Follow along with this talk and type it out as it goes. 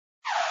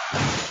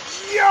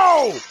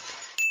Yo!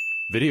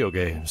 Video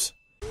games.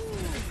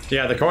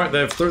 Yeah, the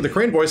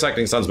Korean voice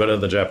acting sounds better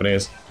than the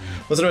Japanese.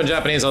 Listen to it in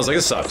Japanese, I was like,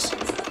 this sucks.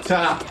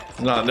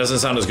 No, it doesn't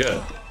sound as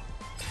good.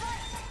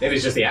 Maybe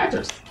it's just the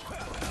actors.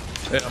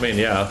 I mean,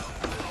 yeah.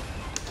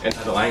 And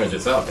not the language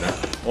itself, you know?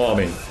 Well, I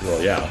mean,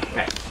 well, yeah.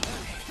 Okay.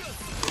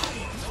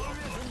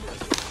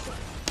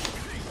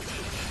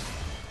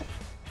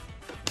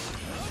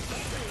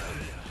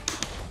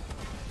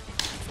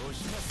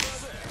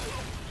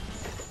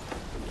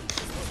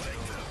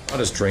 I'll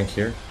just drink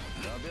here.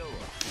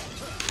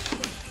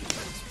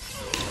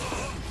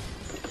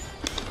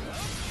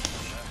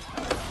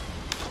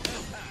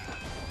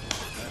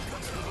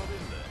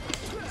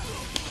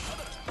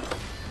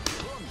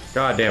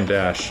 Goddamn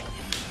dash.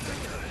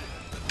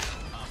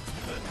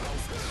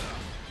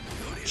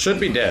 Should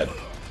be dead.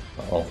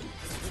 Uh-oh.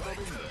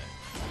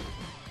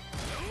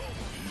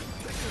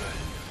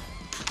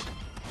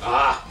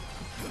 Ah!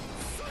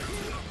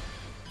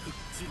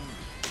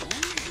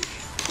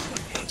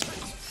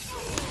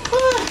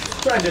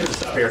 Trying different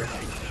stuff here.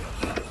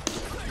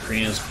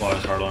 Korean squad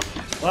is hard on.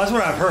 Well, that's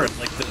what I've heard.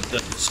 Like, the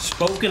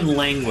spoken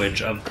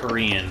language of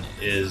Korean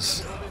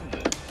is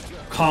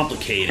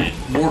complicated.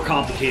 More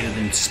complicated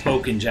than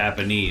spoken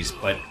Japanese,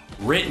 but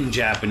written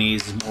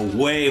Japanese is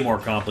way more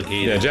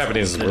complicated. Yeah,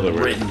 Japanese is really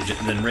weird.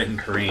 Than written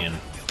Korean.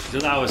 So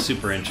that was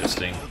super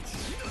interesting.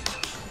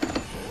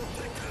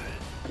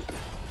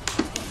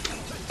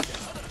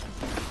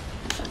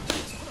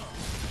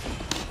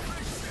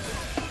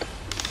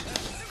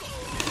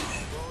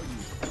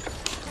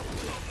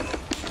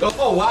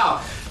 Oh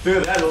wow!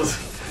 Dude, that was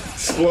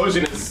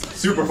explosion is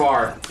super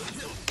far.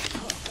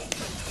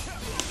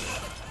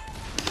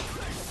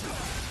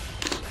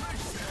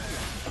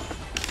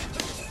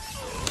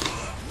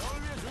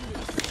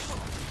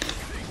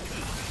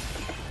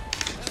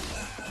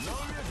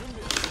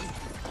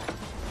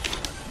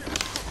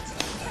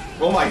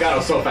 Oh my god, it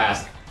was so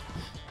fast.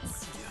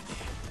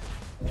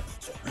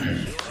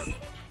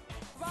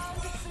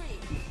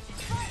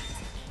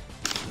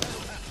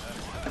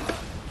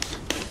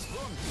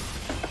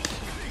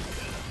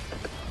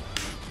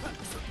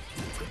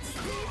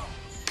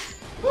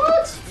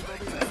 What?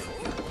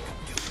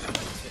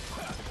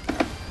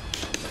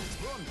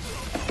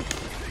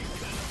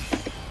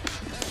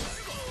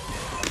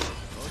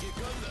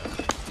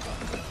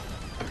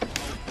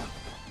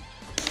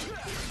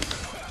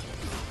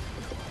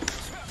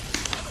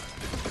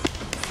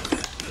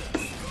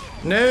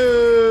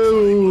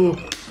 No!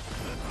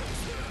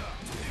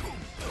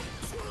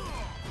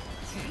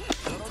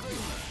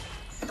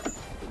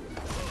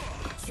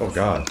 Oh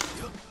god.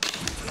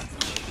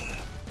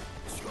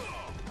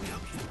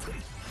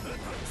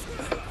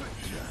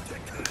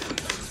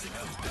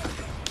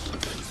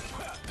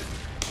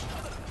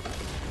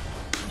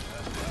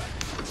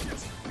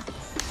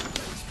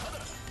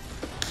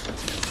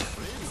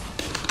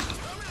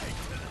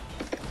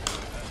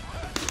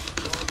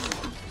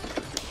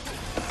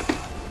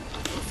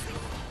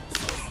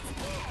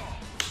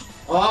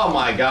 Oh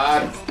my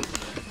god.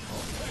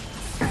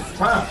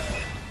 Huh.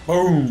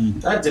 Boom!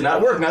 That did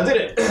not work, now did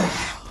it?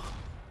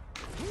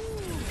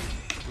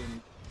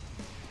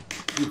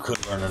 You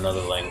could learn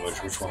another language.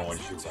 Which one would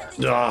you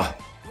learn? Ah.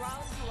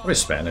 Probably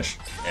Spanish.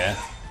 Yeah?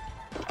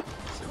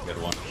 That's a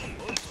good one.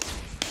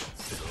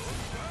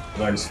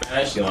 You learn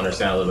Spanish, you'll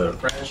understand a little bit of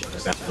French, you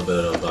understand a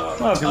little bit of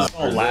Well, because it's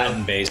all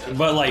Latin-based.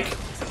 But, like,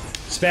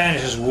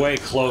 Spanish is way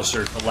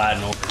closer to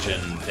Latin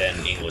origin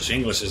than English.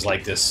 English is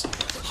like this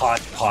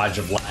hodgepodge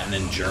of Latin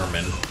and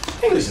German.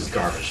 English is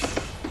garbage.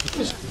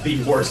 It's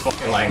the worst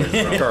fucking language,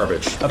 bro.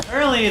 Garbage.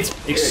 Apparently, it's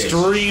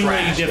extremely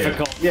trash,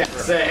 difficult. Yeah,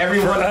 so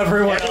everyone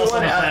else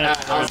on the planet.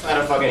 outside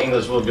of fucking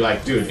English will be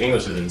like, dude,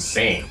 English is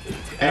insane.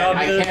 And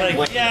I can't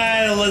blame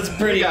yeah, it's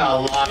pretty.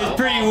 It's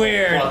pretty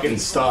weird. Fucking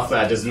stuff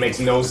that just makes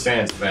no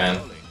sense, man.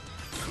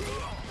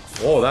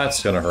 Whoa,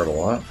 that's gonna hurt a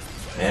lot.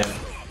 Man,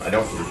 I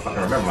don't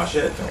fucking remember my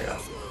shit. There you go.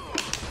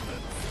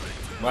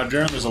 Well,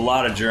 German, there's a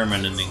lot of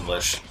German in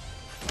English.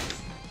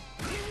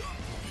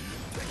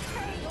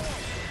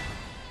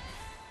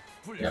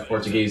 Yeah,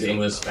 Portuguese,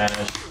 English,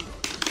 Spanish.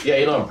 Yeah,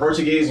 you know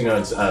Portuguese, you know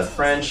it's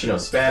French, you know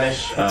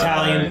Spanish,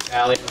 Italian.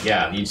 Italian.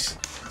 Yeah,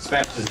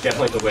 Spanish is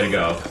definitely the way to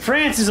go.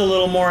 France is a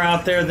little more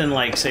out there than,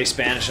 like, say,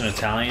 Spanish and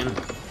Italian.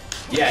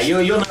 Yeah,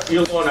 you'll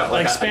go on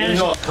like Spanish.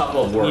 You know a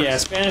couple of words. Yeah,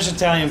 Spanish,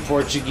 Italian,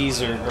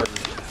 Portuguese are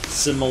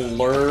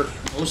similar,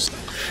 most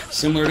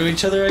similar to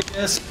each other, I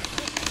guess.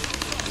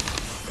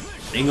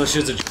 English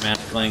is a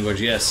Germanic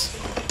language, yes.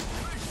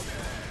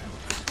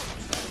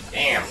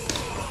 Damn.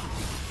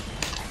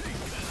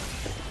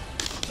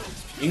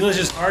 English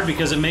is hard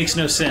because it makes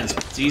no sense.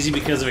 It's easy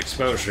because of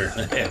exposure.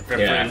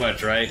 Pretty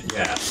much, right?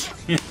 Yeah.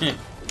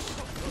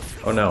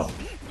 Oh no.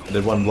 I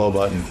did one blow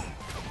button.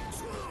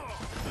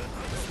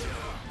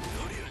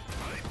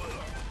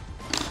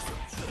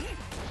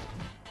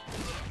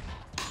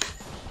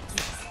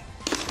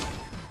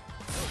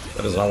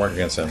 That does not work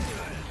against him.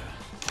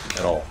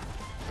 At all.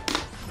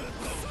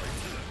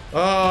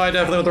 Oh, I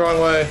definitely went the wrong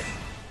way.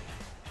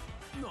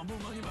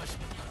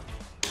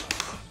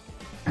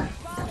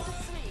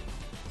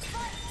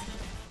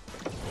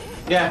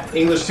 Yeah,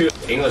 English too.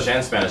 English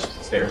and Spanish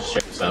share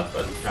stuff,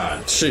 but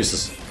God.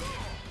 Jesus.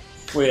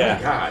 Well, yeah.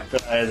 Oh, God.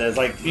 There's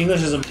like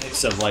English is a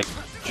mix of like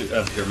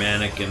of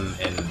Germanic and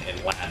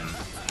Latin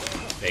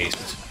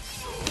based.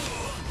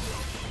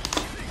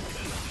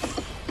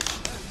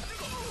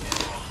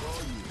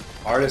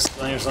 Hardest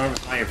language,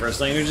 not your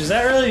first language. Is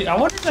that really? I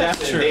wonder if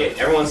that's true.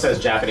 Everyone says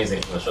Japanese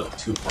and English are the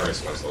two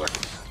hardest ones to learn.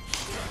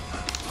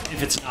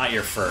 If it's not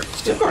your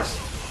first. Of course.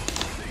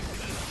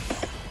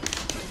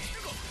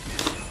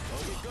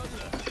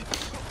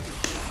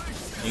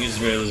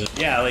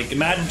 Yeah, like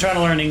imagine trying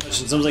to learn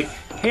English and someone's like,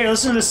 "Here,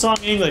 listen to this song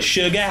in English,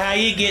 sugar. How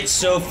you get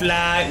so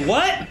fly?"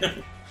 What?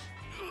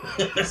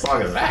 What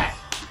song is that?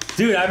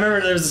 Dude, I remember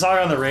there was a song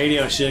on the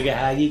radio, "Sugar,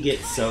 how you get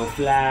so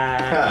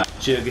fly?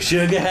 Sugar,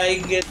 sugar, how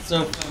you get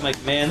so fly?" I'm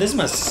like, man, this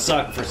must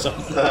suck for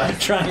someone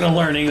trying to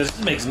learn English.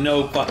 This makes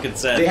no fucking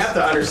sense. They have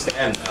to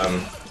understand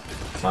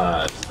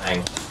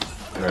slang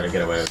in order to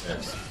get away with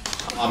it.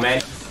 Oh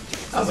man,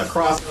 that was a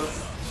cross.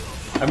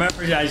 I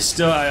remember,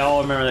 I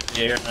all remember that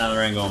year and the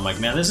ring going like,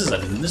 man, this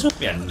must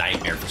be a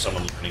nightmare for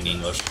someone learning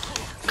English.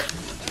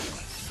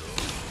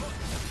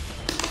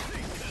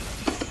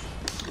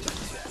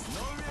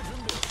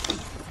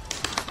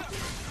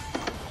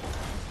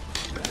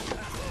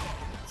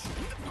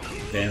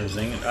 Dan was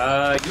thinking,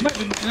 you might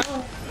be,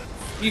 no,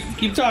 you can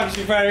keep talking,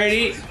 Street Fighter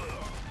 88.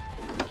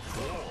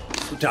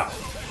 Keep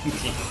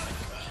talking.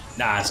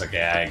 Nah, it's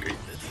okay, I agree.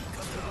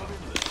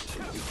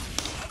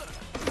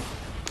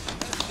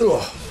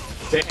 Ugh.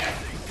 Damn.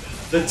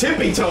 The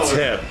tippy toe.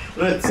 Tip.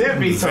 The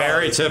tippy toe.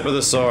 Very tip of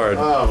the sword.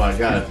 Oh my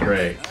god, that's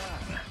great.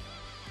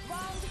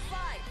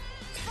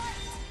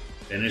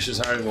 Finish is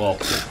hard. Well,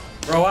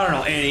 bro, I don't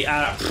know any.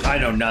 I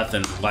know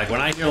nothing. Like when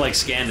I hear like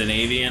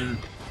Scandinavian,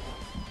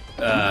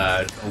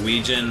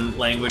 Norwegian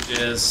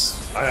languages,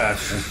 I'm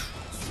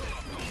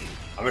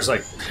just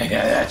like,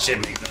 yeah, that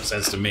shit makes no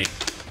sense to me.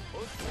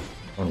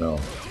 Oh no.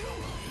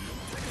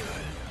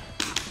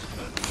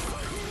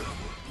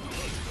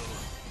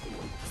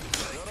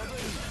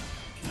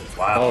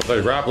 Wow. Oh, the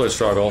grappler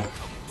struggle.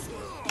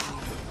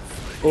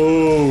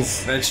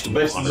 Oof.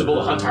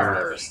 Vegetable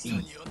hunters.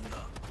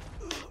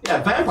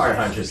 Yeah, vampire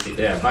hunters.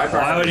 Yeah, vampire.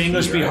 Why would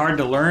English be right? hard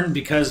to learn?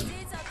 Because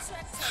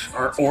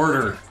our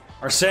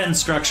our sentence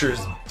structure is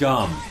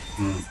dumb.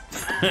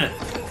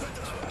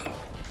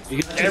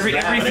 Because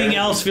everything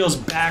else feels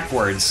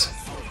backwards.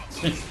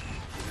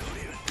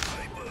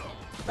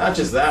 Not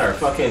just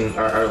that,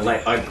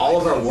 like all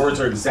of our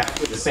words are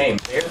exactly the same.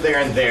 There,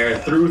 and there,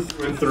 through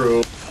and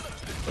through.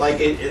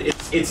 Like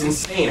it's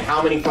insane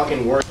how many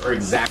fucking words are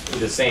exactly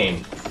the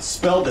same,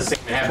 spelled the same,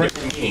 and have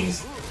different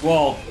meanings.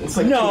 Well, it's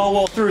like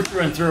through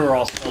and through are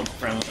all spelled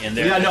differently, and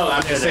yeah, no,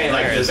 I'm just saying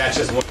like that's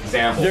just one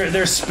example.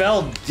 They're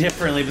spelled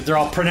differently, but they're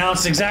all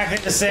pronounced exactly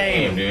the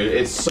same. Dude,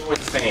 it's so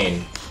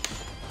insane.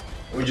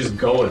 We just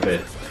go with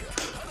it.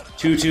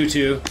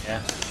 222.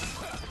 Yeah.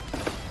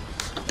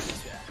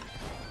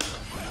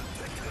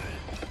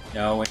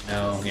 No, wait,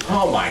 no. Yeah.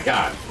 Oh my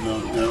god.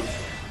 No.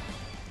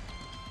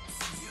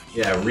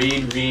 Yeah,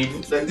 read.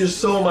 Like, there's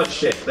so much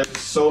shit. There's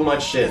so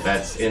much shit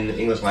that's in the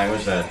English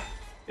language that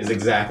is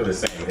exactly the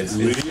same. It's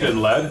Lead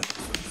and lead?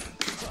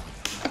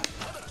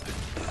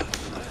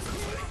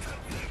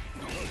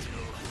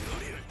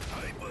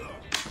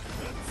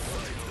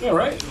 Yeah,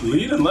 right?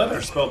 Lead and lead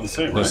are spelled the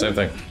same, right? The same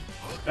thing.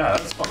 Yeah,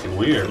 that's fucking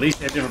weird. At least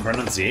they have different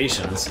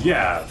pronunciations.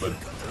 Yeah, but...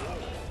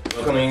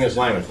 Welcome to the English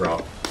language,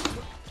 bro.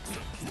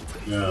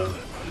 Yeah.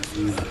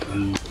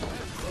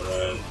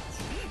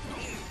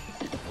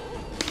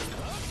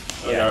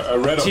 Yeah. I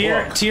read a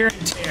book. Tear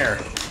and tear.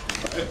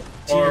 Right?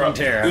 Tear and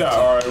tear. Yeah,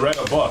 or I read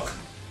a book.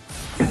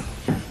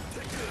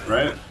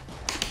 Right?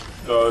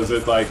 So is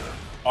it like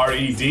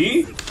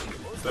R-E-D?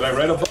 That I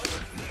read a book?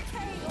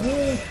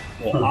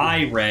 Well,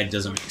 I read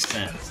doesn't make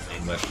sense in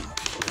English.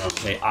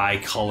 Okay, I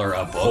color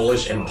a book.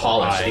 Polish and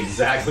polish.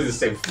 Exactly the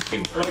same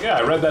fucking word. Like, yeah,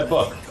 I read that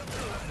book.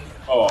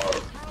 Oh,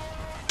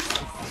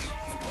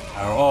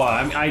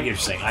 I get what you're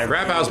saying.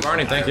 Rap House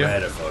Barney, thank you. I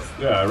read a book.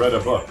 yeah, I read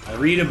a book. I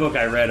read a book,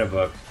 I read a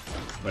book.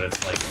 But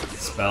it's like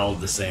spelled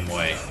the same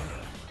way.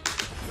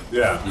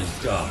 Yeah.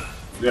 It's dumb.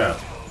 Yeah.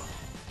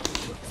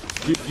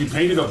 You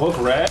painted a book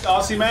red,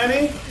 Aussie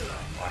Manny?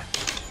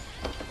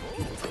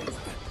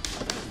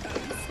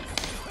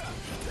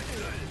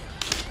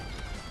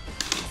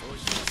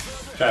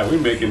 Yeah,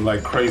 we're making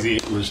like crazy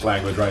English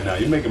language right now.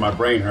 You're making my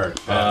brain hurt.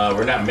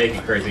 We're not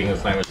making crazy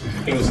English language.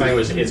 English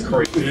language is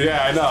crazy.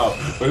 Yeah, I know.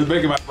 But it's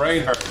making my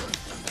brain hurt.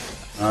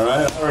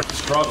 Alright, I heard the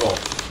struggle.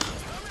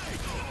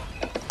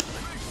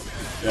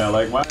 Yeah,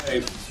 like my...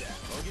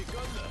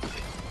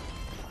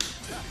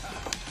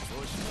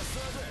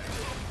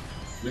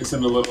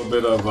 Mixing a little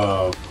bit of,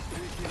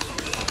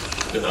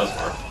 Dude, that was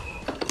hard.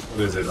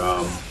 what is it,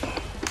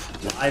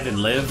 Live and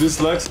live.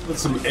 dyslexia with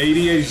some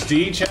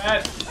ADHD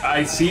chat.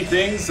 I see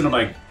things and I'm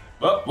like,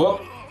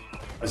 whoop.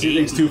 I see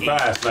things too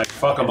fast and I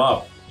fuck them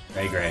up.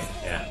 Great,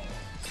 yeah.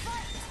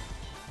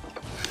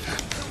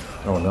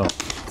 Oh no.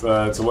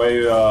 It's a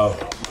way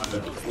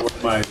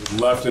my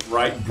left and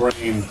right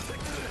brain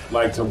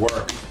like to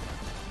work.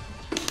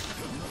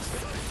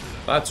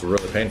 That's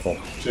really painful.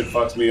 Shit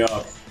fucks me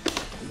up.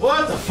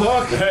 What the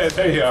fuck? Hey,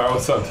 there you are.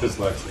 What's up,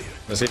 Dyslexia?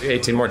 Let's see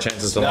 18 more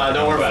chances to No,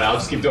 don't worry about it. I'll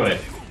just keep doing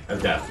it. I'm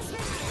deaf.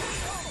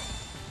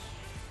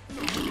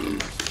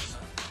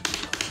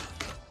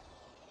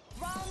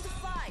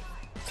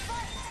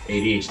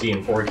 ADHD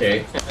in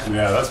 4K.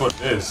 Yeah, that's what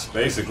it is,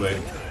 basically.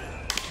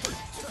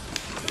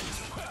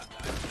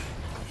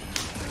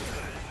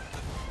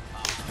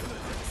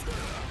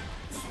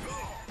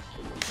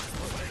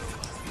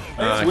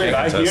 It's weird.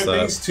 I hear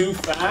things too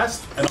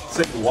fast, and I'll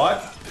say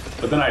what,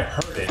 but then I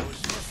heard it.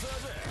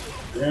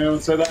 You anyone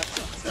say that?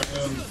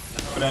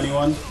 Happen to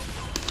anyone?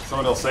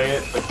 Someone will say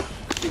it, but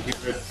you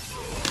hear it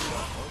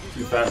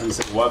too fast and you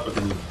say what, but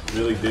then you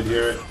really did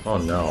hear it. Oh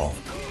no.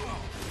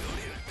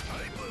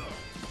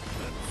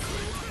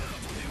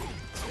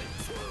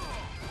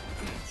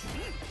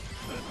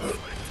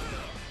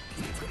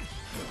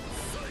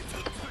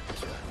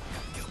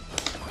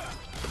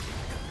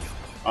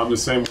 I'm the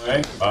same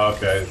way?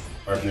 Okay.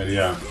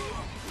 Yeah.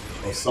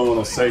 Well, someone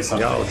will say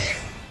something.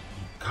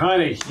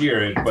 Kind of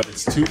hear it, but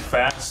it's too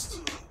fast.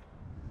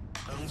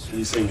 And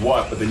you say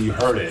what, but then you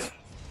heard it.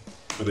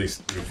 But they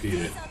repeat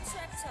it.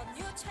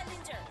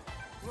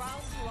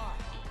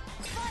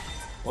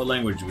 What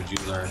language would you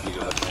learn if you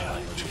go to a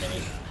language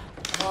game?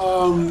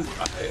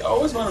 I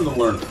always wanted to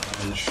learn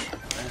French.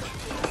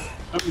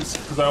 I mean,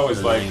 because I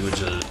always like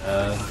language.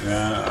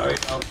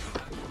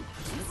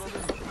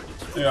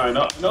 I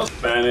know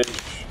Spanish.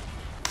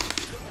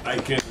 I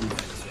can.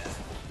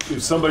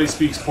 If somebody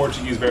speaks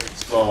Portuguese very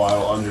slow,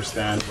 I'll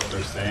understand what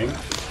they're saying.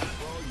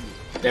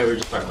 Yeah, we were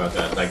just talking about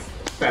that. Like,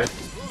 Spanish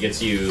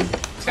gets you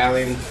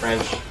Italian,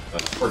 French,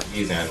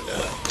 Portuguese, and a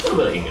little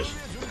bit of English.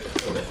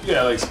 A little bit.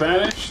 Yeah, like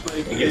Spanish,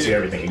 like it gives you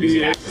everything. It gives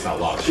you access to a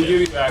lot of shit. It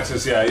gives you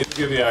access, yeah. It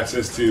gives you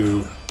access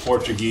to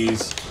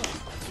Portuguese.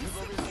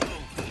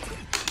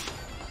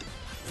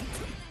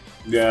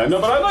 Yeah, no,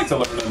 but I'd like to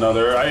learn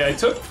another. I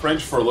took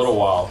French for a little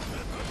while.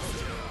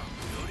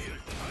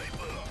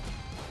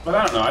 But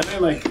I don't know. I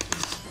think like,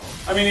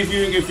 I mean,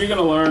 if you're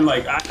gonna learn,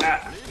 like,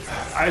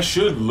 I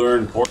should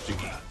learn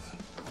Portuguese.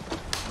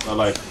 But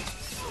like,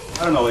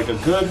 I don't know, like a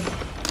good.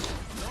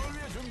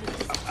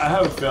 I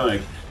have a feeling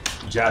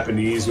like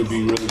Japanese would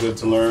be really good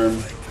to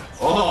learn.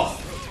 Oh,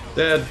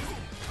 dead.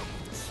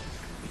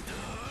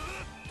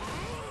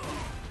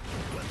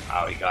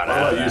 Oh, he got What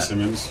out of about you, that.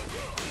 Simmons?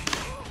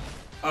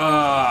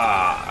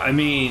 I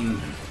mean,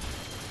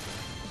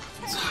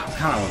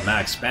 kind of with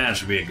Max,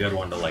 Spanish would be a good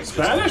one to like.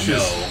 Spanish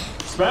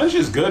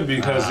is good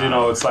because you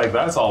know it's like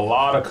that's a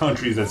lot of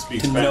countries that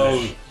speak Spanish.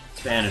 Know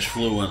Spanish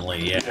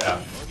fluently,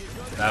 Yeah,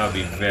 that would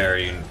be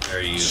very,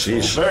 very useful.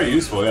 it's very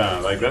useful. Yeah,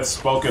 like that's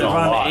spoken If a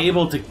lot. I'm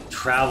able to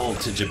travel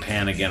to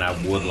Japan again, I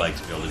would like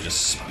to be able to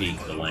just speak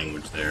the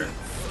language there.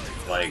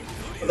 Like,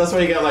 that's why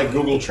you got like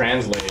Google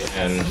Translate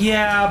and.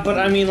 yeah, but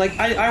I mean, like,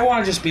 I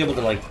want to just be able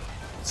to like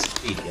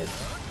speak it.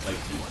 Like,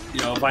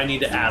 you know, if I need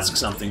to ask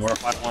something or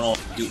if I want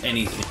to do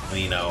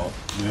anything, you know.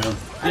 Yeah.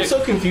 I'm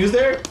so confused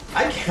there.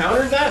 I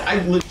countered that.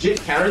 I legit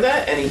countered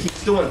that, and he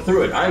still went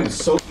through it. I'm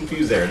so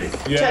confused there.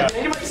 Yeah. Chad, did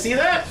anybody see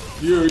that?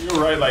 You're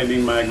right,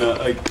 Lightning Magna.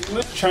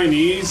 Like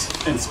Chinese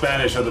and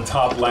Spanish are the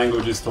top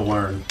languages to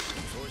learn.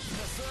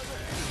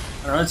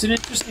 I don't know, it's an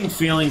interesting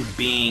feeling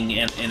being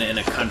in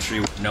a country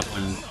where no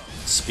one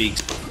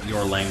speaks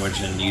your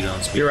language and you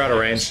don't speak. You're out of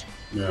range.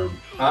 Yeah.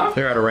 Huh?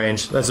 You're out of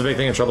range. That's the big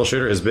thing in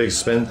Troubleshooter is big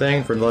spin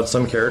thing for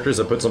some characters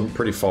that puts them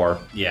pretty far.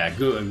 Yeah,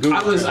 Google.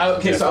 I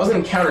was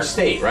in counter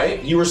state,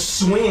 right? You were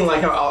swinging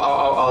like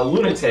a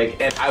lunatic,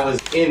 and I was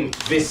in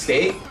this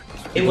state.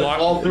 It went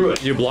all through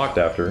it. You blocked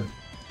after.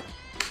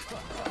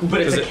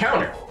 But it's a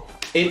counter.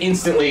 It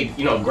instantly,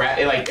 you know,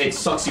 it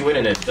sucks you in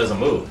and it doesn't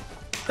move.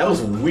 That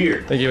was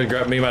weird. I think you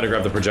might have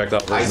grabbed the projectile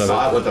version I of it.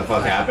 saw what the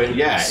fuck happened.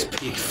 Yeah.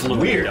 Speak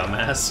fluent, Weird.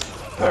 dumbass.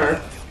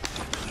 Alright.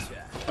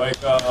 Like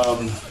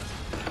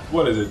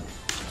what is it?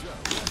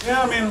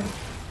 Yeah, I mean,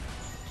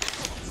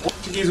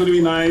 Portuguese would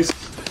be nice.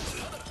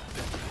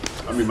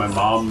 I mean, my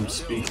mom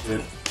speaks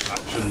it.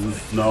 I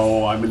shouldn't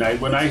know. I mean,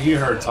 when I hear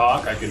her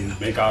talk, I can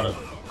make out a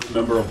good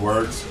number of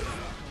words.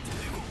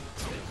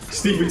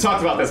 Steve, we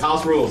talked about this.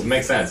 House rules.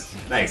 Makes sense.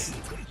 Thanks.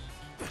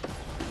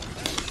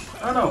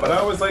 I don't know, but I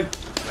always like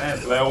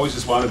France. I always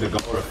just wanted to go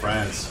to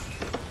France.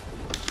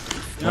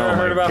 You never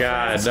heard about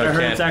France? no, I heard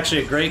can't it's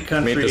actually a great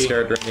country meet this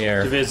character in the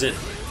air. to visit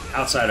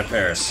outside of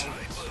Paris.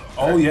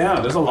 Oh yeah,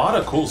 there's a lot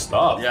of cool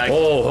stuff. Yeah,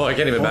 Oh, I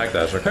can't even back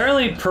that.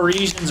 apparently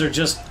Parisians are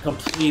just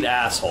complete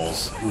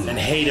assholes and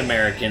hate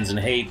Americans and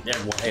hate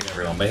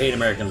everyone, but hate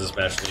Americans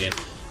especially, and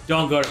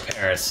don't go to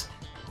Paris.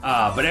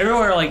 But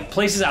everywhere, like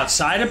places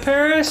outside of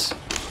Paris,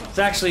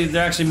 they're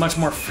actually much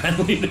more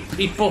friendly to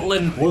people.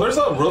 And Well, there's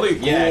a really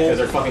cool. Yeah, because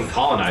they're fucking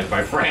colonized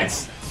by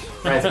France.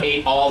 France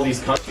ate all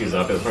these countries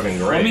up. It's fucking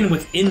great. I mean,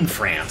 within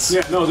France.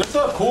 Yeah, no, there's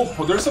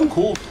some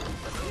cool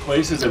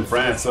places in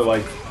France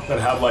that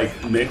have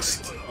like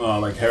mixed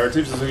like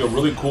heritage. There's like a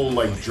really cool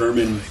like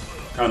German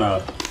kind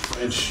of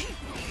French.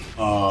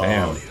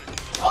 Damn.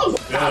 Oh,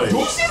 Village.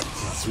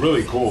 It's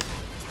really cool.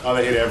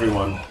 They hate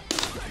everyone.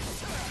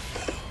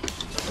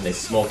 and they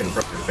smoke in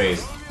front of your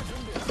face.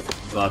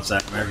 People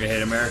outside America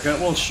hate America.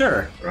 Well,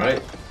 sure.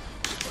 Right.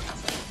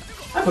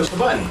 I pushed the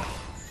button.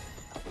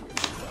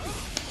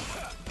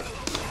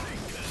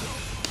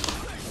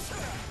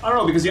 I don't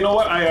know, because you know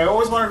what? I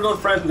always wanted to go to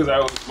France because I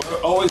was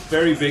always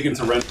very big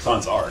into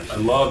Renaissance art. I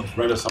loved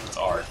Renaissance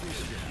art.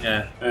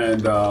 Yeah. And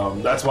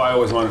that's why I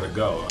always wanted to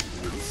go.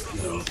 It's,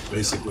 you know,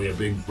 basically a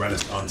big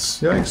Renaissance.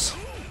 Yikes.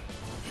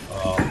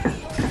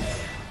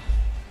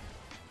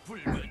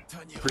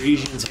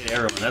 Parisians hate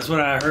everyone. That's what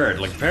I heard.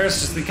 Like,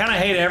 Paris, they kind of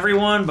hate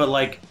everyone, but,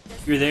 like,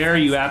 if you're there,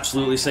 you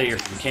absolutely say you're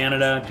from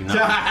Canada.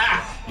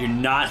 Do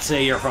not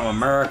say you're from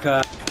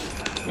America.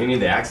 You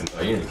need the accent,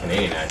 though. You need the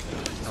Canadian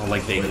accent. Oh,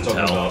 like they can What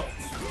are you talking tell. about?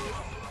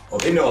 Well,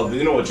 they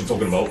know what you're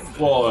talking about.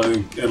 Well,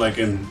 in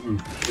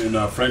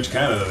French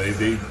Canada,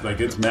 they like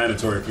it's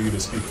mandatory for you to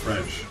speak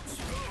French.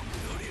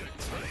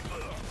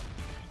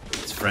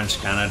 It's French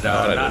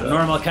Canada, not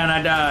normal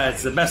Canada.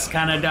 It's the best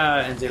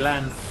Canada in the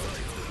land.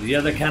 The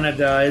other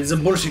Canada is a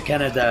bullshit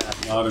Canada.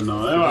 I don't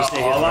know. A Just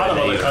lot of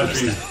Friday, other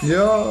countries.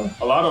 Yeah.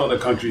 A lot of other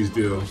countries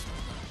do.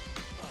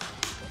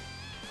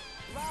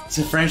 It's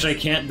in French. I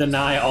can't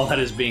deny all that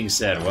is being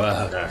said.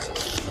 Wow.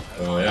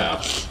 Oh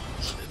yeah.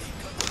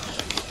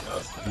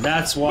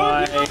 That's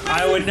why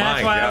I would.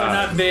 That's why I would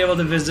not be able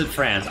to visit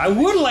France. I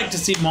would like to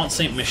see Mont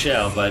Saint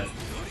Michel, but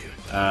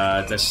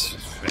that's.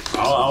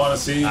 I want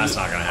to see. That's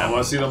not gonna happen. I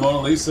want to see the Mona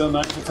Lisa in the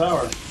Eiffel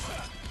Tower.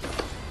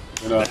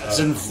 You know, It's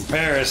in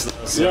Paris,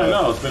 though. So. yeah, I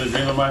know. It's been a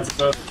dream of mine since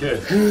I was a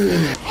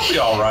kid. I'll be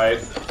all right.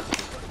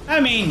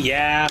 I mean,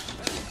 yeah.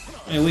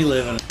 I mean, we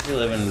live in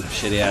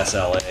shitty ass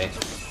LA,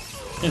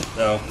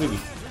 so we'll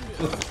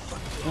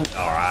be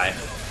all right.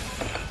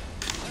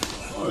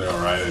 I'll be all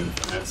right in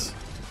France.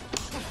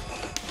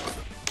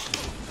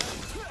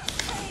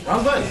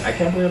 Wrong button. I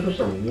can't believe I pushed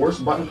the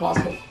worst button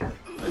possible.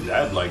 My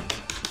dad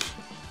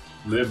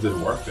lived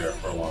and worked there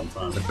for a long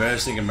time. The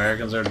bears think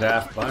Americans are a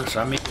daft bunch.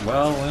 I mean,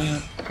 well,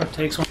 it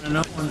takes one to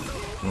know one.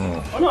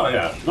 Oh no,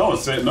 yeah. No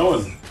one's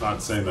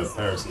not saying that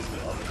Paris is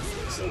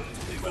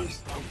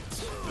sometimes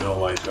they don't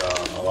like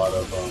a lot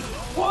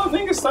of. Well, I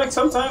think it's like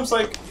sometimes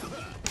like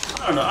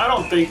I don't know. I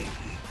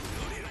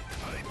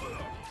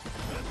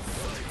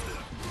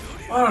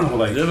don't know.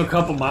 Like Live a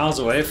couple miles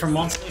away from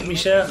Mont Saint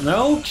Michel?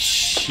 No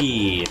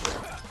shit.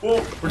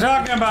 well, We're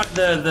talking about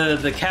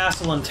the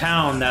castle in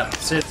town that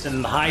sits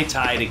in high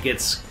tide. It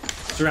gets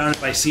surrounded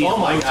by sea. Oh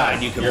and my low God.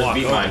 tide, you can Here's walk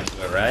beat over mine.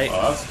 to it, right?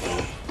 oh, that's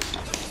cool.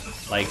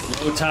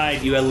 Like low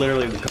tide, you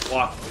literally could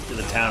walk to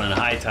the town, and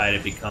high tide,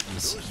 it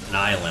becomes an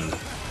island.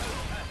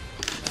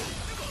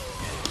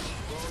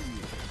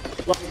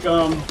 Like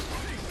well,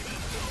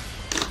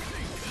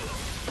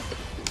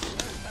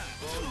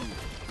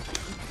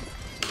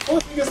 the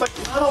thing is,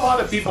 like, not a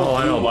lot of people Oh,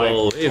 I do don't like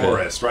believe it.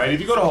 tourists, right?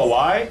 If you go to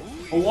Hawaii,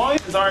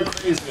 Hawaiians aren't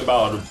crazy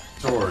about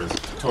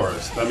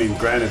tourists. I mean,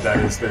 granted, that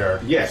is their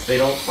Yes, they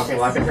don't fucking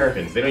like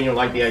Americans. They don't even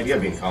like the idea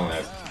of being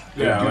colonized.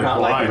 They yeah, do like not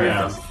Hawaii, like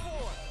Americans. yeah.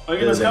 Like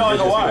it's kind of like Indigenous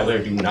people Hawaii,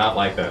 there do not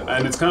like that.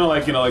 and it's kind of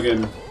like it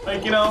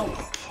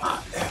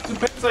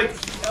depends. Like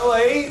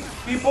LA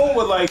people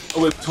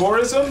with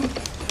tourism.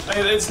 I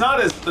mean, it's not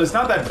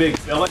that big.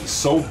 LA's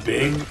so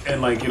big,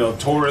 and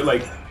tour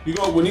like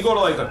when you go to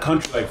like a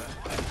country like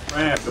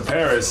France or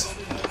Paris,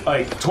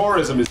 like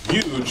tourism is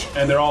huge,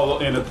 and they're all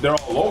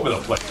over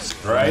the place,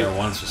 right? There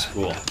once was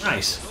school.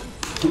 Nice.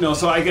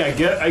 So I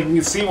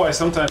can see why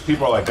sometimes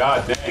people are like,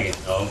 God dang it,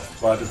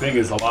 But the thing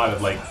is, a lot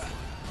of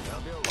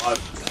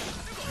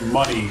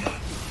money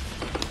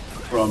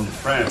from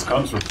France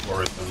comes from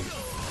tourism.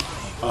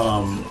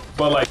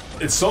 But like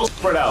it's so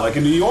spread out. Like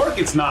in New York,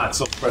 it's not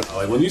so spread out.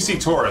 Like when you see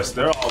tourists,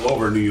 they're all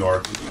over New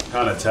York. You can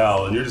kind of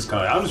tell, and you're just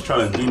kind of, I'm just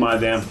trying to do my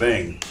damn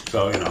thing.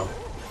 So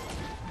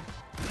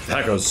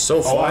That goes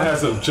so Hawaii far.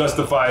 has a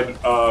justified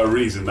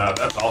reason.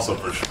 That's also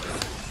for sure.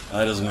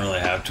 That doesn't really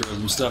have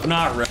tourism stuff.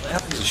 Not really.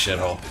 That was a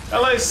shithole.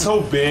 LA's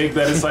so big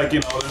that it's like,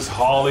 there's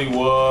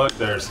Hollywood,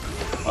 there's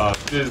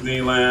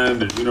Disneyland,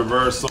 there's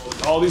Universal,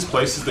 all these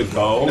places to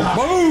go.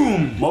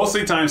 Boom!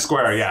 Mostly Times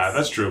Square, yeah,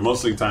 that's true.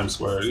 Mostly Times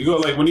Square. You go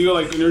when you're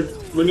a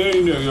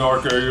New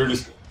Yorker, you're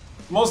just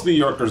most New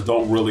Yorkers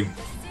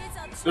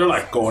they're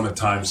not going to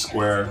Times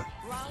Square.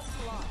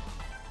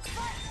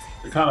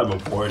 They're kind of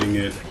avoiding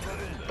it.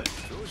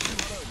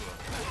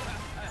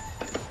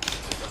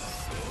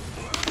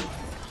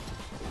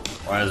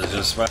 Why is it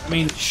just? I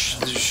mean,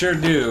 sure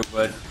do,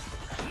 but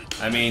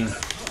I mean,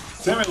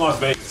 Same in Las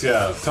Vegas,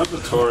 yeah. Tons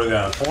of tourists,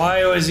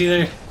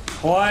 yeah.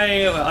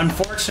 Hawaii,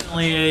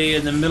 unfortunately,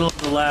 in the middle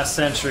of the last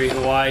century,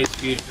 Hawaii's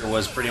future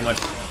was pretty much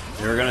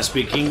they were going to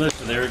speak English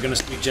or they were going to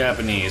speak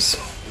Japanese.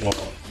 Well,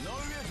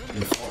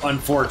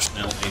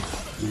 Unfortunately.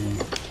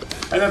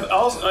 and then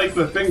also, like,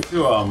 the thing,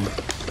 too,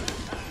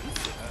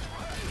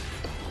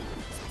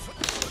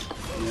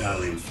 yeah, I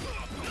mean...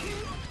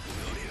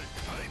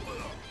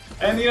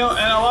 And, and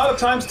a lot of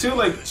times, too,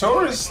 like,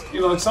 tourists,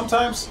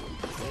 sometimes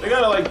they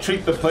gotta, like,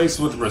 treat the place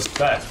with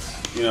respect,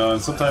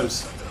 and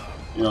sometimes,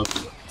 not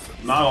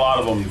a lot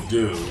of them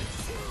do.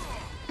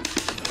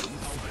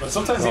 But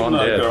sometimes even,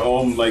 like, their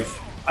own, like,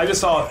 I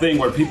just saw a thing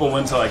where people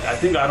went to like I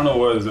don't know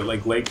what is it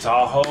like Lake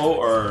Tahoe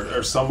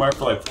or somewhere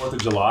for like 4th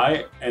of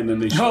July, and then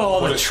they showed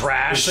all the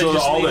trash. They showed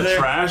all the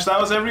trash that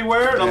was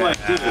everywhere, and I'm like,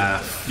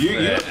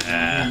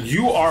 dude,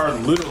 you are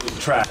literally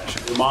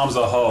trash. Your mom's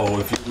a hoe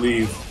if you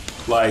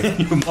leave. Like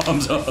your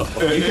mom's a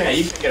hoe. You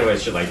can't get away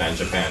with shit like that in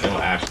Japan. They will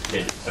actually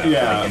get you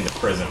into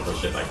prison for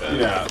shit like that.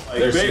 Yeah,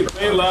 like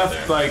they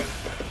left like.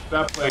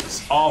 That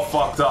place all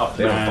fucked up,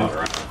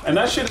 man. And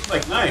that shit is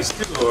like nice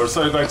too. Or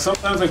so like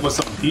sometimes like with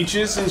some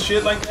beaches and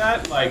shit like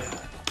that, like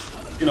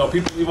you know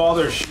people leave all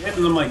their shit,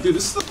 and I'm like, dude,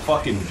 this is a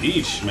fucking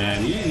beach,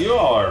 man. You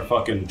all are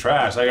fucking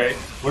trash. Like, it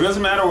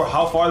doesn't matter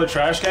how far the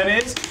trash can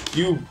is.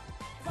 You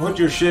put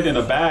your shit in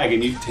a bag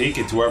and you take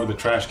it to wherever the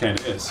trash can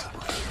is.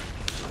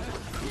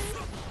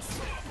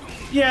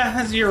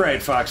 Yeah, you're right,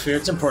 Foxfear.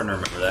 It's important to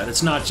remember that.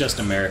 It's not just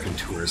American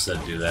tourists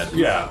that do that.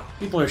 Yeah.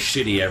 People are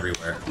shitty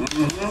everywhere.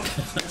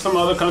 Mm-hmm. Some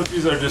other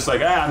countries are just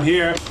like, I'm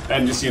here,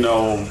 and just, I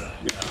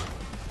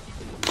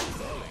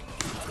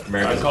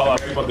call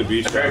out people at the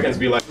beach. Americans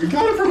be like, we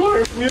got it from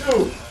learning from you.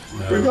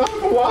 Yeah. We got it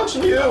from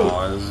watching you.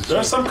 There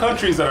are some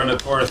countries that are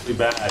notoriously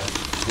bad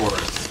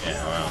tourists.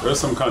 Yeah, well.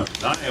 There's some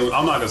countries.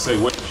 I'm not going to say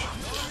which,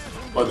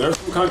 but there's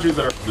some countries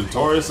that are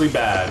notoriously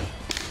bad.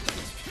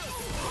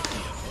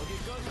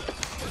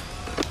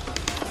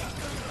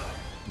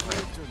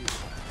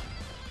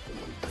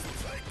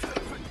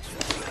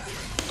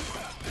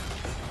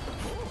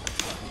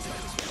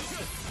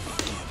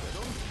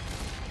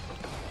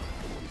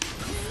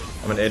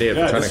 I'm an idiot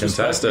for trying to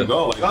contest it.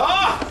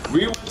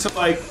 We went to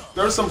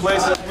there's some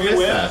places we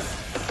went.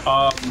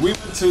 We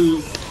went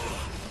to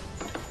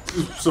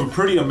some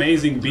pretty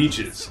amazing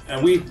beaches,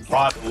 and we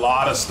brought a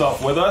lot of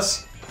stuff with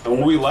us. And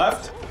when we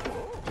left,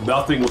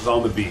 nothing was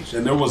on the beach,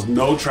 and there was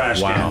no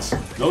trash cans.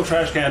 No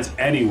trash cans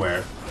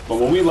anywhere. But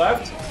when we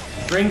left,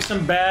 bring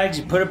some bags.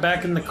 You put it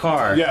back in the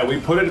car. Yeah, we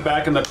put it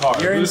back in the car.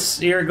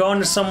 You're going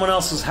to someone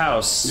else's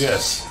house.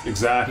 Yes,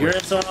 exactly. You're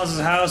in someone else's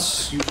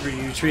house. You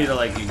treat it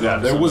like you go. Yeah,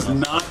 there was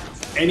not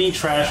any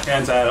trash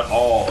cans at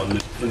all in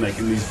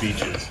these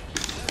beaches,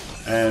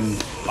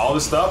 and all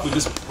this stuff we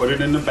just put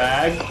it in the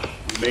bag,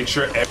 made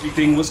sure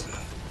everything was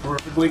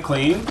perfectly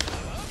clean,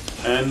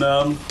 and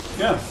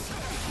yeah,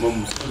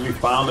 when we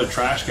found a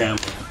trash can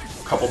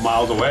a couple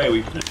miles away,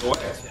 we put it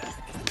away.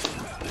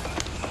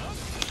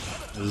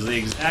 This is the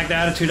exact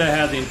attitude I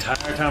had the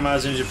entire time I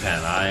was in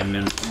Japan. I am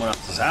in someone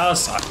else's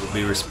house. I will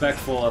be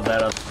respectful of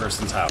that other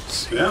person's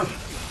house. Yeah.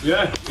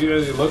 Yeah,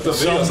 you looked up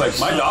videos. Like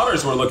my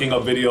daughters were looking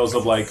up videos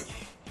of like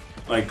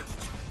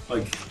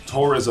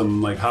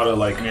tourism, like how to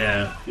like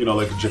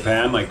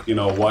Japan,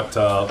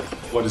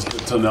 what is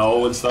good to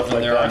know and stuff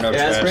like that. Yeah,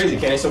 that's crazy,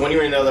 Kenny. So when you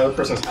were in the other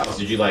person's house,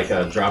 did you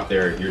drop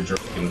your drink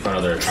in front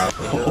of their house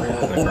on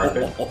the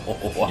carpet?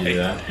 Did you do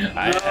that?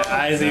 I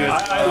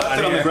left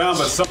it on the ground,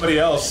 but somebody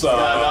else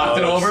knocked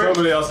it over.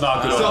 Somebody else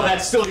knocked it over. So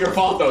that's still your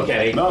fault, though,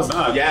 Kenny. No, it's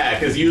not. Yeah,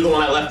 because you're the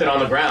one that left it on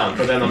the ground,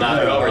 but then they'll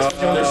knock it over.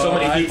 There's so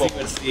many people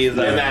in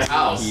that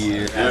house.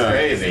 That's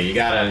crazy. You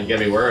gotta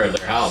be worried of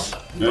their house.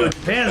 Yeah.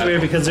 Japan's weird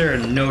because there are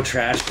no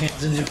trash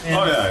cans in Japan.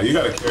 Oh yeah, you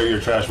gotta carry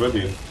your trash with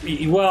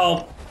you.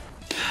 Well,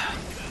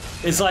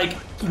 it's like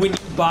when you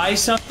buy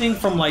something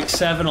from like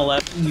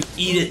 7-Eleven, you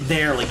eat it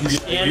there. Like you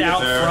stand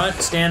out front,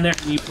 stand there,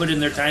 and you put in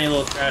their tiny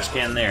little trash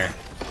can there.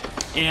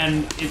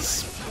 And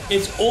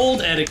it's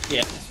old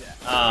etiquette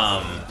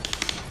that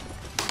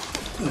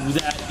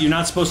you're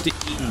not supposed to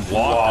eat and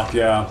walk.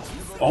 Yeah.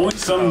 Only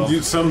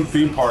some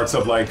theme parks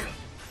of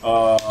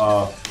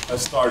I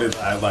started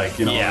at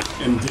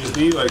in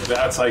Disney,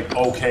 that's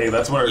okay.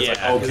 That's where it's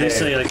okay. They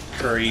say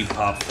curry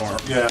popcorn.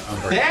 Yeah.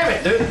 Damn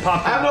it, dude! I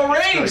have no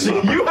range.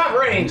 You have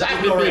range. I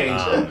have no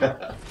range.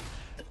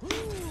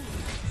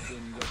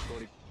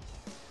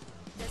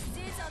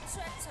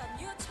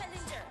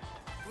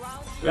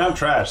 We have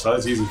trash, so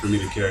it's easy for me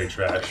to carry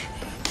trash.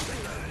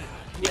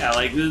 Yeah,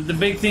 the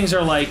big things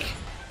are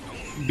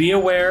be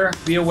aware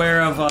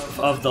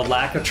of the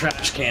lack of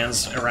trash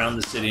cans around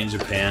the city in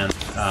Japan.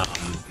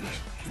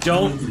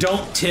 Don't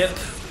tip.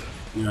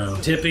 Yeah.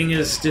 Tipping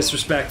is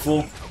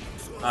disrespectful.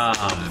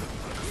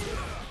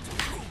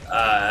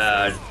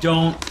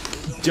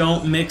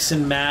 Don't mix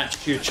and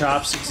match your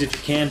chopsticks if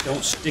you can.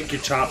 Don't stick your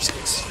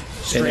chopsticks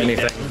straight in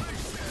anything.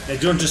 Down.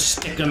 Don't just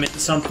stick them in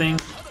something.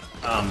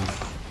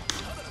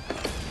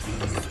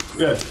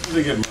 Yeah, tip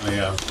doesn't give money.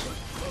 Yeah.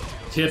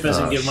 Tip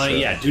doesn't give money.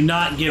 Yeah. Do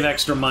not give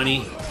extra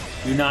money.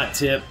 Do not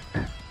tip.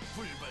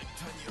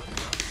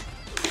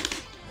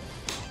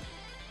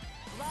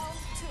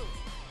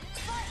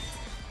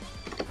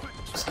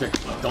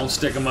 Don't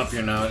stick them up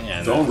your nose.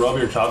 Yeah, don't rub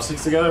your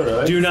chopsticks together,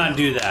 really? Do not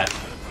do that.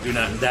 Do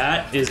not.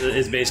 That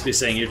is basically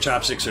saying your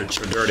chopsticks are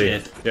dirty.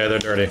 Shit. Yeah, they're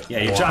dirty.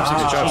 Yeah, your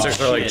chopsticks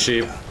are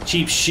cheap.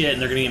 Cheap shit,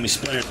 and they're gonna give me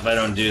splinters if I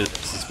don't do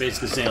this. It's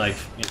basically saying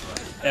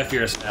F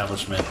your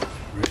establishment.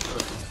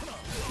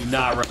 Do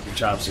not rub your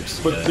chopsticks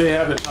together. But they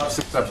have the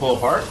chopsticks that pull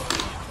apart?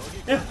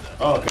 Yeah.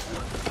 Oh, okay.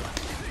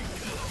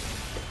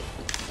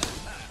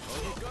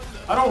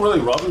 I don't really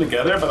rub them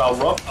together, but I'll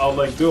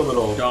do a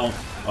little... Don't.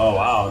 Oh,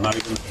 wow. Not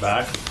even the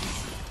back?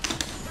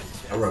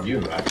 I'll rub you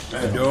in the back.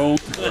 Don't.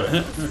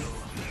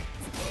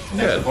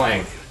 Thanks for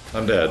playing.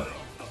 I'm dead.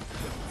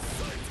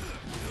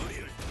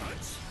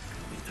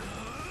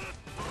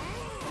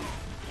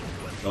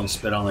 Don't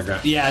spit on the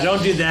ground. Yeah,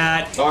 don't do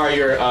that. Or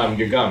your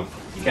gum.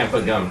 You can't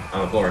put gum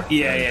on the floor.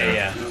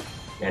 Yeah.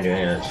 Can't do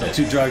any of that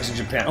shit. 2 drugs in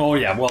Japan. Oh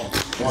yeah, well,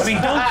 don't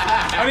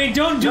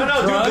do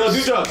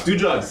drugs. Do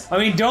drugs. I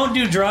mean, don't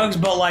do drugs,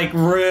 but like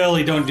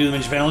really don't do them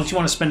in Japan unless you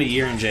want to spend a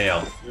year in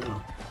jail.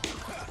 Yeah.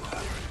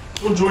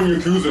 Don't join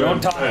Yakuza.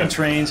 Don't talk on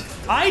trains.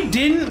 I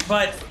didn't,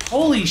 but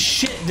holy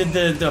shit, did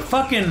the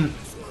fucking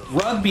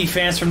rugby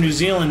fans from New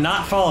Zealand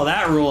not follow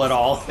that rule at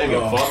all? They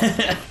give a fuck.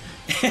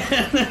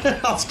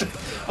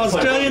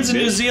 Australians and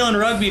New Zealand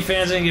rugby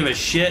fans didn't give a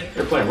shit.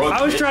 They're playing rugby.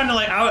 I was trying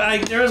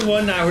to there was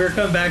one night we were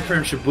coming back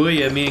from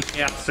Shibuya, me and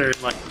Caster,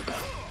 and like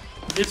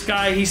this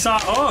guy, he saw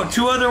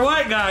 2 other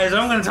white guys.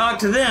 I'm gonna talk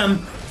to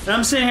them, and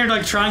I'm sitting here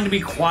like trying to be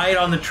quiet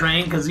on the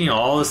train because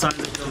all the signs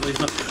of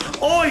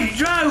Oi,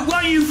 Joe, where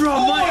are you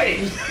from,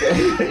 mate?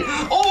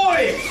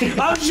 Oi!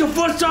 I was your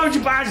first time in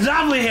Japan. It's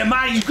lovely here,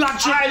 mate. You got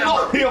shit. I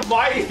love you,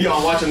 mate. Yo,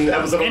 I'm watching the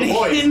episode of The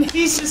Boys. And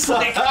he's just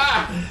like,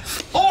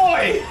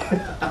 Oi!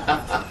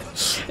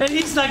 and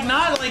he's like,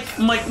 not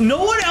like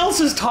no one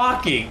else is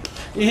talking.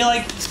 And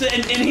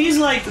he's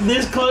like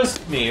this close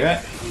to me,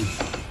 right?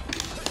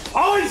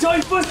 Oh, it's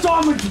your first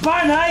time in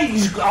Japan, eh?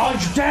 You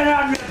stand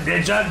out there.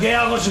 It's okay,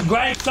 I've got some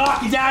great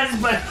stocky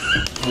daddies, but.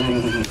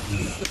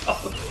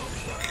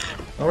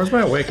 Oh, where's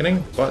my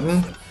awakening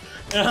button?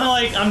 And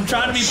I'm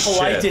trying to be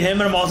polite to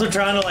him, and I'm also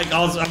trying to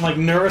I'm like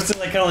nervous and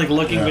like kind of like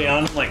looking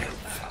beyond. I'm like,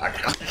 fuck.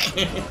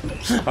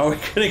 Are we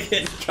gonna get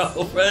in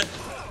trouble for it?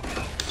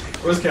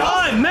 Where's Cal?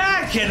 Oh,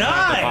 Matt, can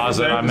I? Pause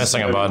it, I'm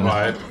missing a button.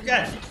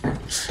 Okay.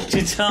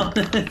 You tell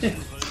me.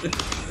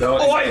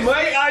 Oi, mate,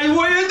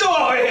 what are you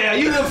doing here?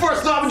 You the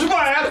first time in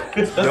Japan?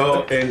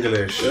 No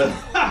English.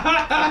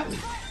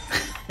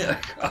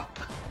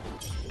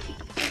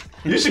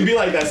 You should be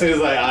like that, so it's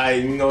like,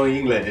 I know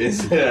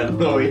English.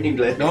 No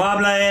English. No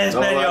habla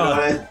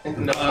español.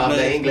 No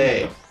habla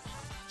English.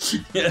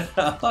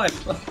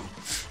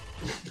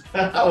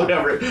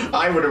 Whatever.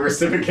 I would have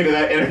reciprocated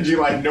that energy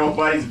like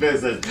nobody's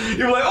business. You'd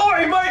be like,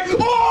 oi, mate,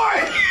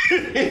 oi!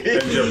 In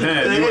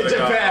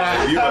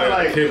Japan, you would have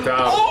like, kicked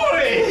out.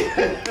 Oi!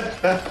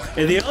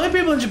 And the only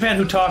people in Japan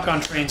who talk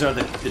on trains are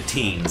the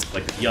teens,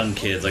 like the young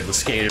kids, like the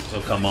skaters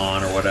will come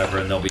on or whatever,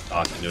 and they'll be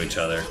talking to each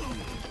other.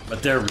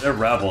 But they're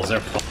rebels,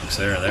 they're punks,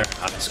 they're in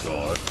high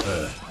school,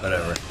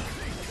 whatever.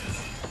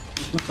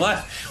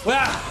 What?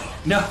 Well,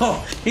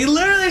 no, he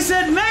literally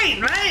said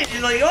mate, right?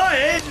 He's like, oh,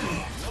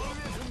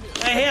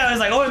 hey, I was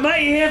like, oh,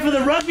 mate, you here for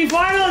the rugby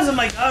finals? I'm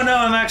like, oh no,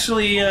 I'm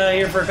actually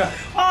here for a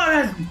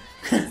oh,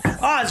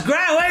 it's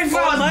great, where you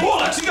from, mate?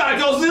 Bullets, you gotta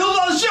go see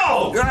the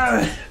show!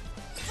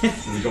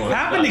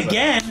 Happened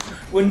again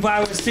when I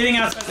was sitting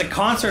outside the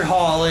concert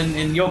hall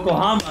in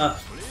Yokohama,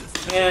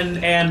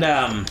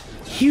 and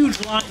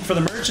huge line for the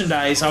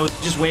merchandise. I was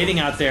just waiting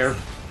out there.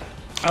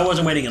 I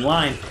wasn't waiting in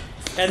line,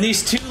 and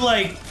these two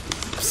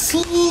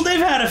they've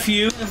had a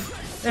few.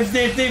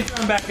 They've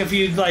gone back a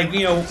few,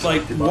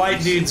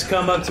 white dudes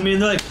come up to me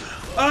and they're like,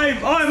 hey,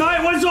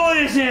 mate, what's all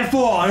this here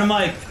for? And I'm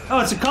like, oh,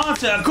 it's a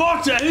concert.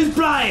 Who's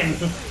playing?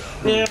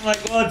 And I'm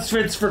like, well,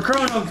 it's for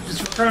Chrono Trigger. What's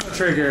a Chrono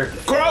Trigger?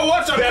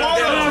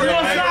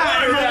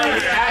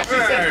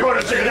 Actually said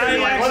Chrono Trigger.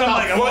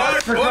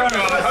 What's for Chrono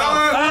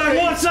Trigger?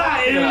 What's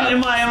that? And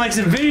I'm like, it's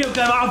a video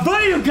game. A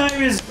video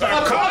game is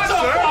a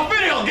console for a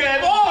video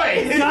game,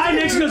 boy! The guy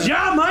next goes,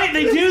 yeah, mate,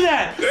 they do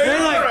that. They're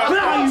like,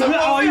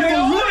 you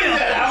can ruin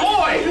that, boy!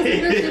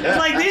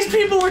 Like, these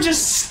people were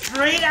just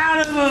straight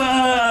out of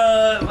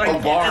a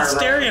bar, a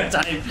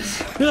stereotype.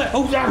 They're like,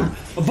 oh, yeah,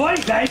 a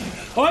bike game.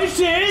 Oh, you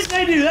serious?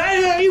 They do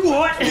that? You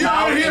what? You're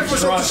out here for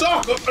some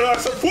soccer,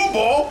 some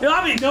football.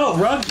 I mean, no,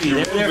 rugby.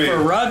 They're there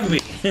for rugby.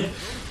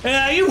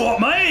 You what,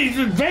 mate?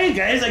 Video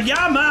games? Like,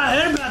 yeah, man, I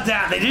heard about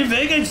that. They do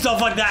video game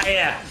stuff like that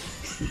here.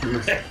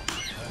 That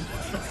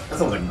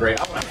sounds like great.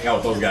 I want to hang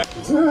out with those guys.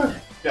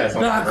 Yeah, that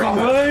sounds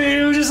great.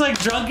 He was just like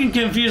drunk and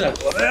confused. Like,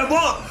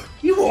 what?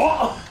 You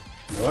what?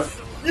 What?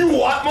 You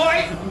what,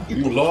 mate?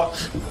 You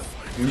lot?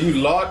 You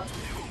lot?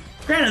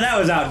 Granted, that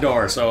was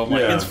outdoor, so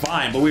like it's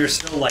fine. But we were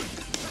still like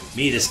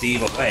me to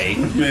Steve away.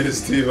 Me to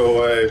Steve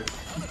away.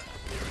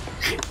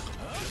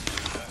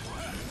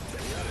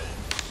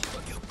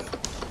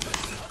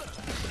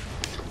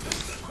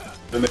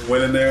 And they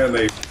went in there and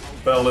they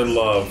fell in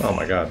love. Oh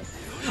my god.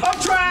 I'm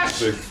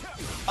trash!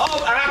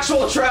 Oh,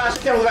 actual trash. I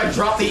can't believe I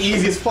dropped the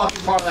easiest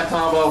fucking part of that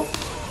combo.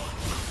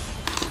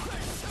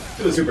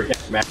 Do the super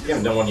catch, man. You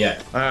haven't done one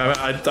yet.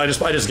 I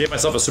just gave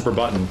myself a super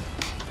button.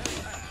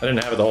 I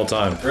didn't have it the whole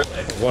time. Really?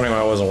 I was wondering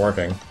why it wasn't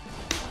working.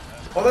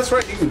 Oh, that's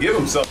right. He can give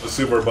himself a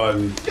super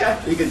button. Yeah,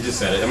 you could just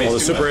set it. I mean, well, the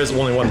super is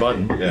only one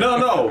button. Yeah.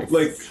 No,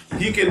 like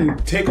he can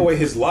take away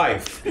his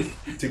life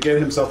to get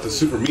himself the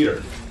super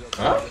meter.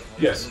 Huh?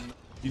 Yes.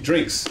 He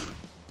drinks.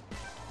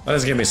 That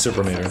doesn't give me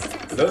super meter.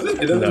 Does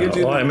it? It doesn't get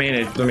you. Well, I mean,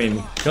 you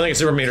only get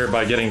super meter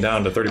by getting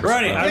down to 30%.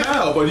 Right, I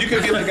know, but you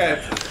could be like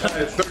at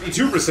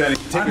 32% and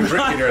you take a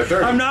drink and you're at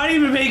 30. I'm not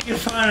even making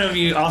fun of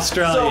you,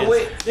 Australians. So,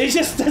 wait. They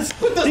just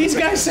these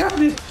guys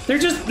sounded. They're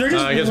just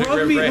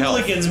rugby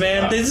hooligans,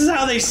 man. This is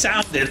how they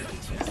sounded.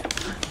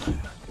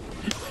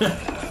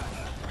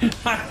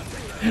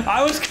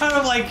 I was kind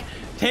of like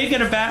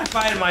taken aback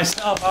by it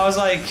myself. I was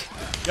like,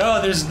 yo,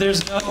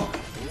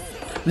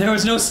 there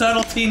was no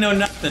subtlety, no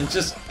nothing.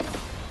 Just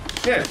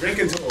Yeah, drink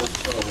until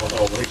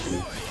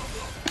awakening.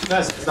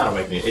 It's not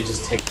awakening. It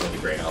just takes away the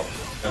great health.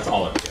 That's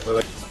all it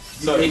is.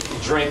 So he can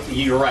drink.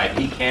 You're right.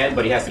 He can,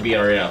 but he has to be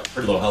already at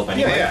pretty low health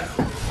anyway. Yeah.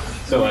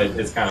 So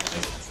it's kind of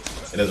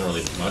like it doesn't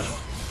really do much.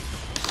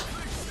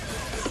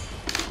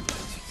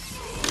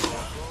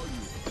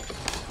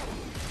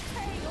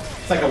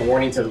 It's like a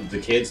warning to the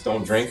kids: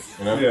 don't drink.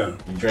 You know? Yeah.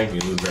 You drink, you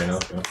lose great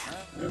health. You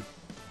know?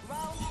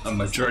 a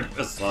majority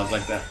of songs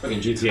like that. Fucking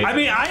GTA. I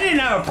mean, I didn't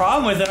have a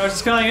problem with it. I was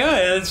just kind of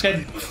like, oh, it's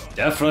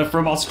definitely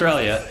from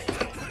Australia.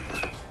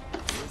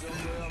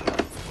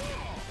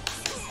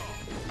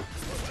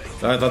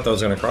 I thought that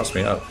was going to cross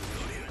me up.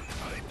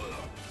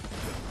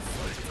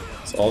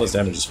 So all this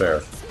damage is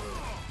fair.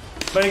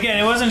 But again,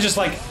 it wasn't just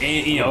like,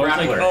 you know, it's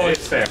like, oh,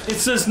 it's fair.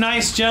 It's this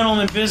nice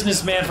gentleman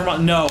businessman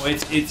from. No,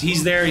 it's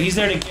he's there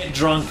to get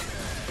drunk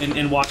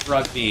and watch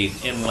rugby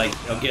and like,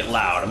 you know, get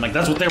loud. I'm like,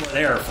 that's what they were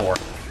there for.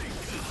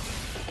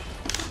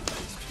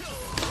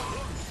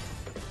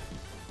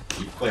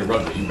 You play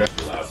rugby, you better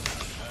be loud.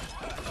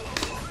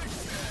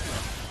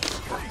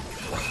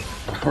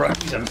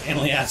 Rugby's a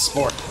manly ass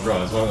sport.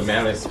 Bro, it's one of the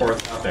manliest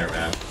sports out there,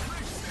 man.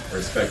 I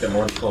respect it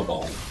more than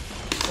football.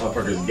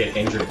 Motherfuckers get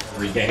injured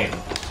every game.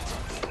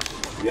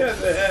 Yeah,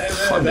 and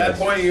at that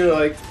point you're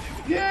like,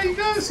 yeah, you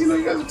guys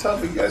are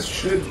tough, but you guys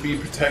should be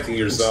protecting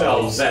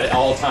yourselves. At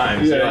all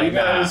times. Yeah, You're like, you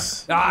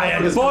guys.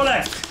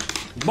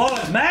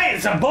 Bullet, mate,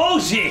 it's a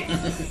bullshit.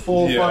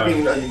 Full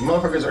fucking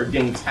motherfuckers are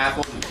getting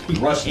tackled,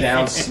 rushed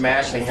down,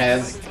 smashing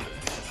heads.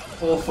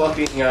 Full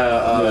fucking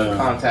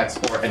contact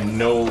sport and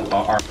no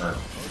armor.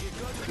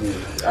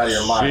 Out of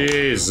your mind.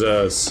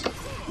 Jesus.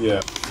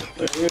 Yeah.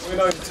 We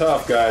know you're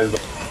tough, guys,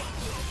 but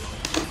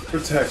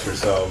protect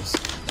yourselves.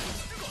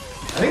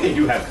 I think they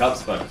do have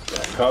cups, but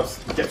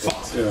Cups? get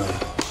fucked. Yeah.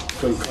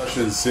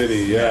 Concussion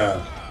City,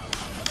 yeah.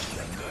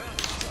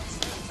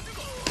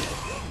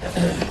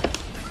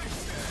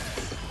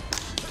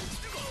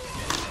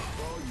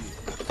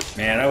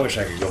 Man, I wish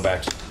I could go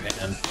back to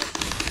Japan.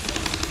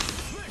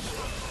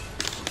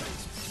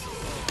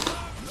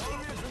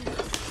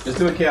 Just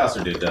do what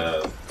Chaoser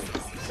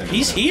did.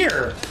 He's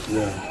here.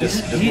 Yeah.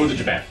 Just move to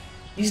Japan.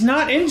 He's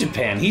not in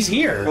Japan. He's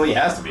here. Well, he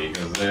has to be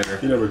because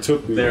He never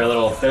took me. they're a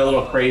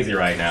little crazy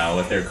right now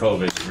with their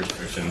COVID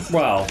restrictions.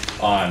 Well,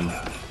 On,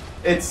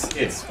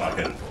 it's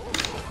fucking.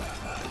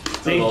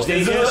 It's a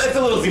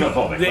little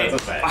xenophobic.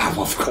 Let's say.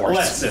 of course.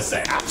 Let's just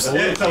say it's a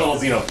little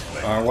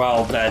xenophobic.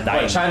 Well,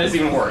 But China's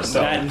even worse.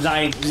 So that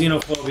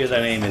xenophobia,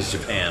 that name is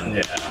Japan.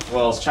 yeah.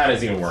 Well,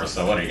 China's even worse.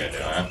 So what are you gonna do,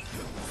 man?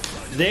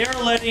 They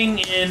are letting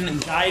in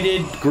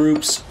guided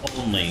groups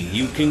only.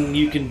 You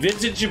can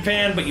visit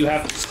Japan, but you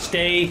have to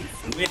stay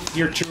with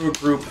your tour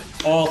group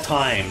all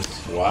times.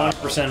 Wow.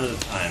 100% of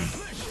the time.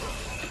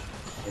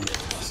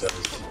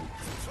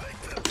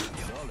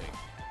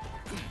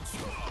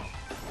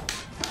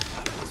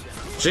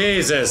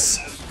 Jesus.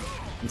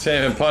 You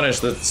can't even punish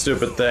the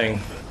stupid thing.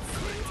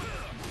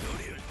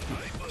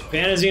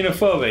 Japan is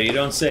xenophobic, you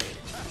don't say.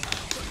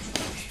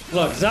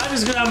 Look, it's not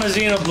just because I'm a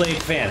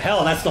Xenoblade fan.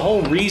 Hell, that's the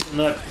whole reason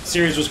the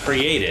series was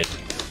created.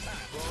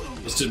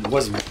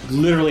 Was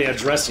literally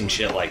addressing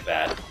shit like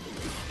that.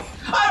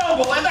 I don't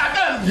believe that.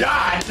 I'm gonna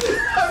die.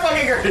 I'm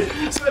fucking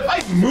hurt. So if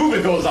I move,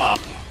 it goes off.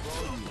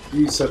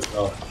 You set it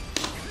off.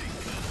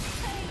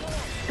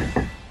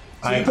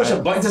 So you push a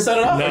button to set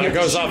it off? No, and it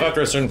goes off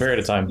after a certain period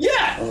of time.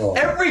 Yeah. Oh.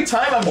 Every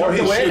time I'm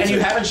jumping away and you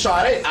haven't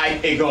shot it,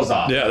 it goes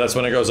off. Yeah, that's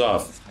when it goes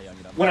off.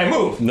 When I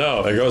move.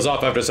 No, it goes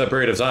off after a set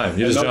period of time.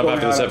 You just jump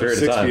after a set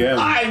period of time.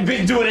 I've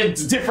been doing it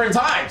different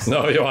times.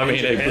 No, I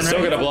mean, it's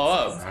still gonna blow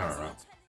up.